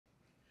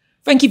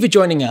Thank you for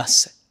joining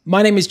us.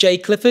 My name is Jay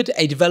Clifford,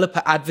 a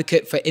developer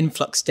advocate for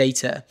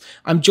InfluxData.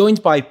 I'm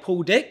joined by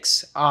Paul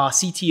Dix, our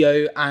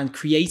CTO and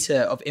creator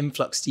of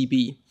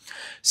InfluxDB.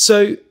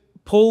 So,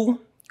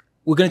 Paul,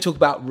 we're going to talk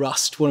about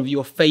Rust, one of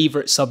your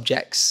favorite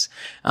subjects.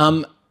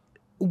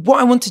 What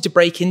I wanted to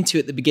break into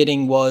at the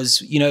beginning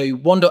was,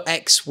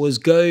 1.x was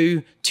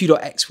Go,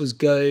 2.x was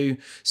Go.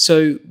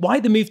 So why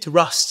the move to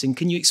Rust? And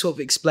can you sort of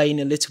explain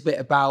a little bit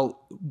about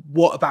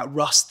what about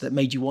Rust that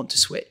made you want to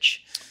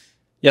switch?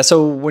 Yeah,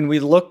 so when we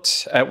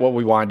looked at what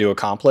we wanted to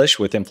accomplish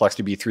with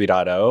InfluxDB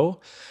 3.0,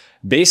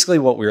 basically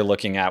what we were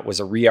looking at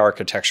was a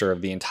re-architecture of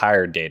the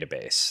entire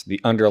database,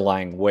 the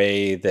underlying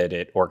way that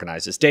it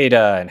organizes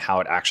data and how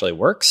it actually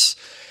works.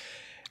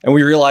 And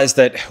we realized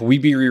that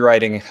we'd be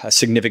rewriting a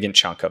significant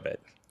chunk of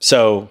it.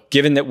 So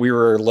given that we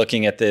were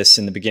looking at this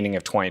in the beginning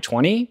of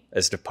 2020,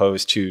 as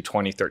opposed to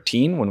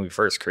 2013 when we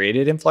first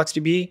created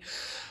InfluxDB,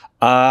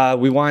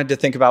 we wanted to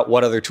think about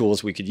what other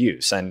tools we could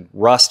use. And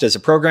Rust as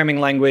a programming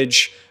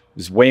language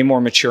was way more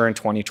mature in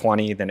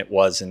 2020 than it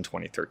was in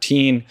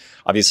 2013.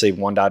 Obviously,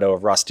 1.0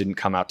 of Rust didn't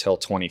come out till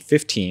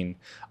 2015.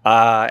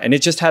 And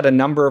it just had a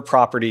number of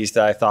properties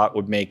that I thought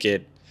would make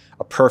it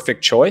a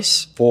perfect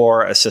choice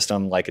for a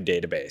system like a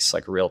database,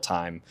 like a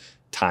real-time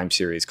time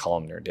series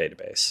columnar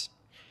database.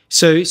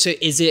 So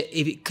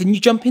can you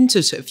jump into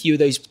a few of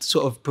those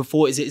sort of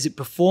is it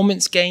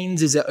performance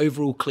gains? Is it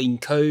overall clean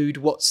code?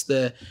 What's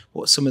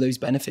some of those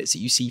benefits that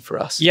you see for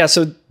us? Yeah,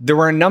 so there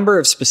were a number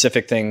of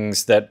specific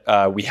things that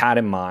we had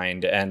in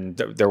mind, and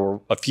there were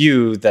a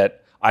few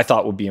that I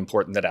thought would be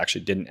important that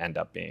actually didn't end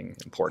up being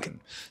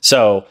important.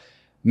 So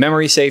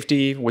memory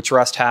safety, which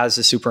Rust has,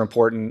 is super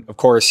important. Of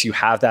course, you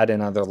have that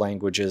in other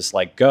languages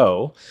like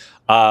Go,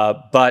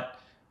 but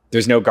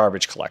there's no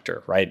garbage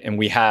collector, right? And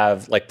we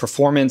have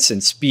performance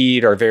and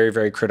speed are very,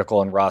 very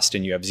critical in Rust,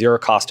 and you have zero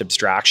cost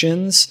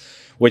abstractions,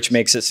 which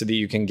makes it so that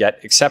you can get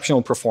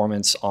exceptional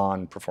performance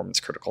on performance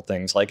critical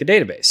things like a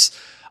database.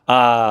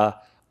 I'm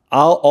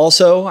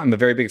a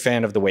very big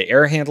fan of the way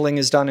error handling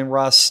is done in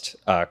Rust.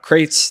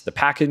 Crates, the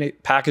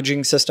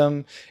packaging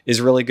system is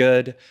really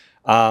good.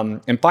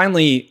 And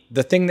finally,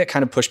 the thing that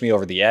kind of pushed me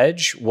over the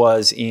edge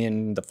was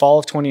in the fall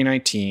of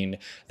 2019,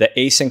 the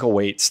async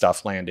await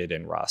stuff landed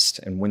in Rust.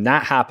 And when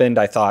that happened,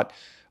 I thought,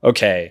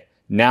 okay,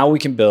 now we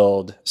can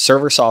build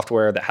server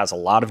software that has a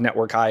lot of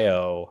network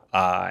IO,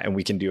 and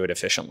we can do it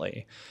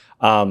efficiently.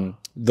 The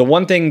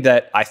one thing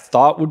that I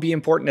thought would be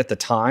important at the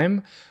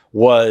time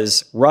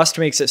was Rust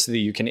makes it so that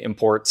you can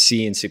import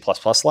C and C++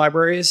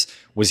 libraries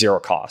with zero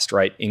cost,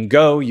 right? In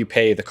Go, you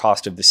pay the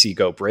cost of the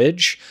C-Go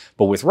bridge,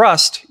 but with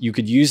Rust, you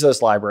could use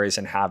those libraries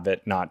and have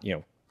it not,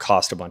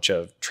 cost a bunch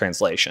of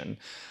translation.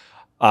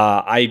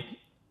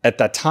 At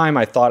that time,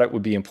 I thought it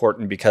would be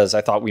important because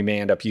I thought we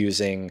may end up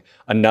using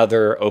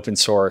another open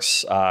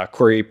source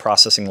query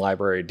processing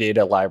library,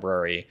 data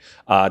library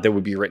that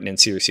would be written in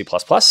C or C++.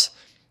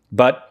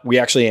 But we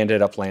actually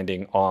ended up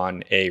landing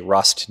on a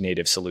Rust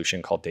native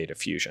solution called Data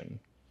Fusion.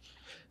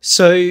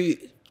 So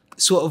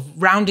sort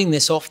of rounding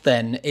this off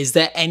then, is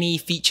there any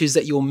features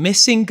that you're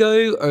missing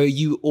Go, or are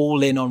you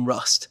all in on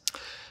Rust?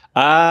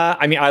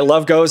 I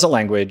love Go as a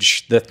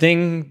language. The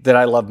thing that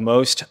I love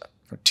most,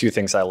 two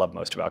things I love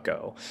most about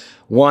Go.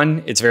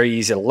 One, it's very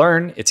easy to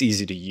learn. It's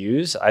easy to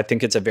use. I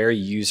think it's a very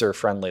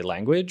user-friendly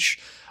language.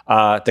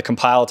 The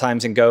compile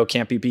times in Go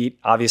can't be beat.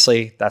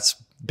 Obviously, that's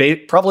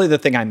probably the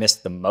thing I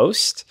missed the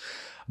most,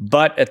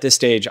 but at this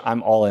stage,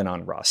 I'm all in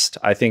on Rust.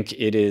 I think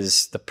it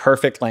is the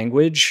perfect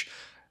language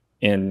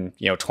in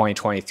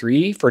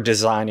 2023 for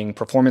designing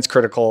performance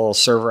critical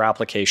server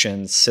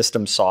applications,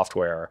 system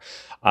software.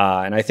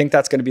 And I think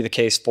that's going to be the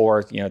case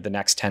for the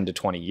next 10 to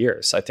 20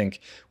 years. I think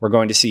we're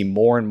going to see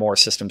more and more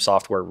system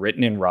software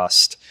written in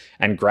Rust,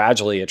 and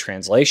gradually a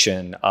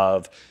translation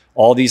of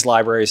all these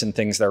libraries and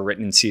things that are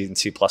written in C and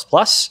C++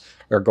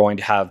 are going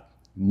to have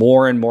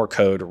more and more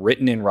code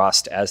written in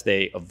Rust as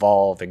they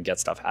evolve and get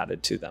stuff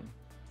added to them.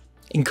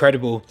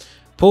 Incredible.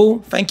 Paul,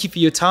 thank you for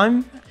your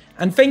time.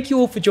 And thank you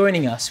all for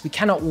joining us. We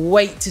cannot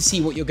wait to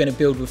see what you're going to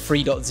build with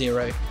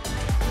 3.0.